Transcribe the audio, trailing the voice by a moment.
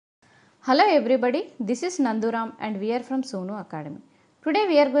Hello everybody, this is Nanduram and we are from Sonu Academy. Today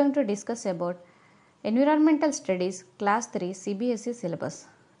we are going to discuss about Environmental Studies Class 3 CBSE syllabus.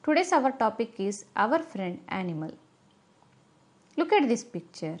 Today's our topic is Our Friend Animal. Look at this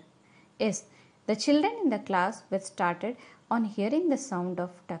picture. Yes, the children in the class were started on hearing the sound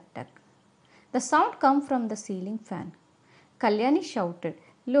of tuk tuk. The sound come from the ceiling fan. Kalyani shouted,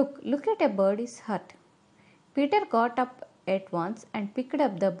 look at a bird is hurt. Peter got up at once and picked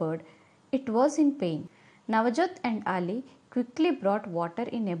up the bird. It was in pain. Navjot and Ali quickly brought water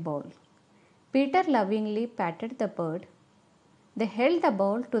in a bowl. Peter lovingly patted the bird. They held the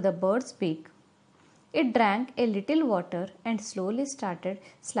bowl to the bird's beak. It drank a little water and slowly started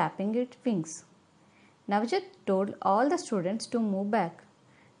slapping its wings. Navjot told all the students to move back.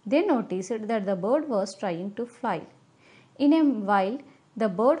 They noticed that the bird was trying to fly. In a while, the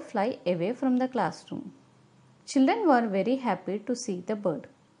bird flew away from the classroom. Children were very happy to see the bird.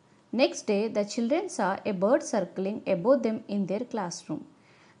 Next day, the children saw a bird circling above them in their classroom.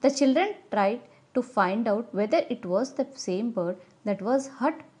 The children tried to find out whether it was the same bird that was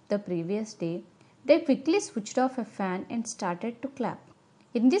hurt the previous day. They quickly switched off a fan and started to clap.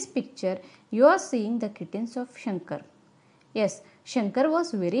 In this picture, you are seeing the kittens of Shankar. Yes, Shankar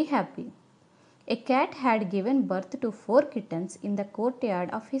was very happy. A cat had given birth to 4 kittens in the courtyard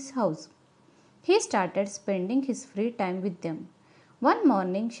of his house. He started spending his free time with them. One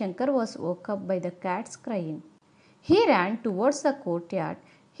morning, Shankar was woke up by the cats crying. He ran towards the courtyard.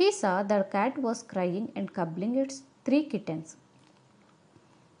 He saw the cat was crying and cuddling its 3 kittens.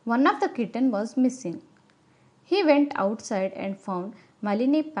 One of the kittens was missing. He went outside and found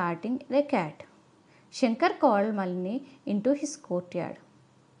Malini patting the cat. Shankar called Malini into his courtyard.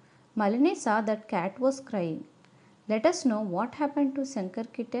 Malini saw that cat was crying. Let us know what happened to Shankar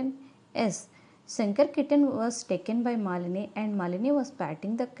kitten. Yes, Shankar kitten was taken by Malini and Malini was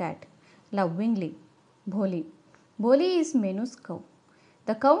patting the cat lovingly. Bholi. Bholi is Menu's cow.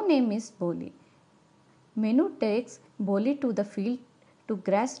 The cow name is Bholi. Menu takes Bholi to the field to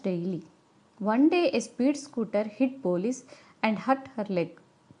grass daily. One day a speed scooter hit Bholi and hurt her leg.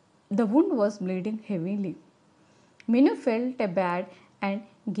 The wound was bleeding heavily. Menu felt bad and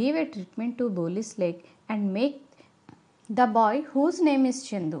gave a treatment to Bholi's leg and made the boy whose name is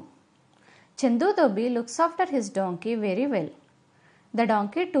Chandu. Chandu Dobi looks after his donkey very well. The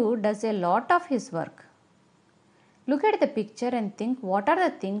donkey too does a lot of his work. Look at the picture and think what are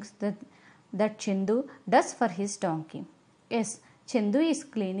the things that Chandu does for his donkey. Yes, Chandu is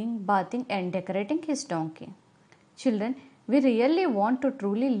cleaning, bathing and decorating his donkey. Children, we really want to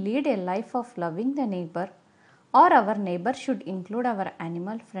truly lead a life of loving the neighbor, or our neighbor should include our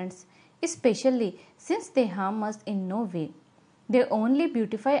animal friends, especially since they harm us in no way. They only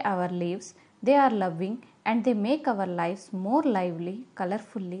beautify our lives. They are loving and they make our lives more lively,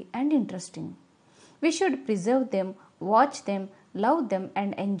 colorfully and interesting. We should preserve them, watch them, love them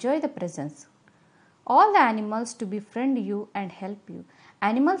and enjoy the presence. All the animals to befriend you and help you.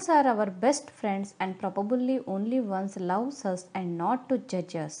 Animals are our best friends and probably only ones loves us and not to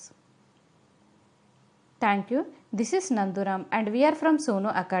judge us. Thank you. This is Nanduram and we are from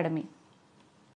Sonu Academy.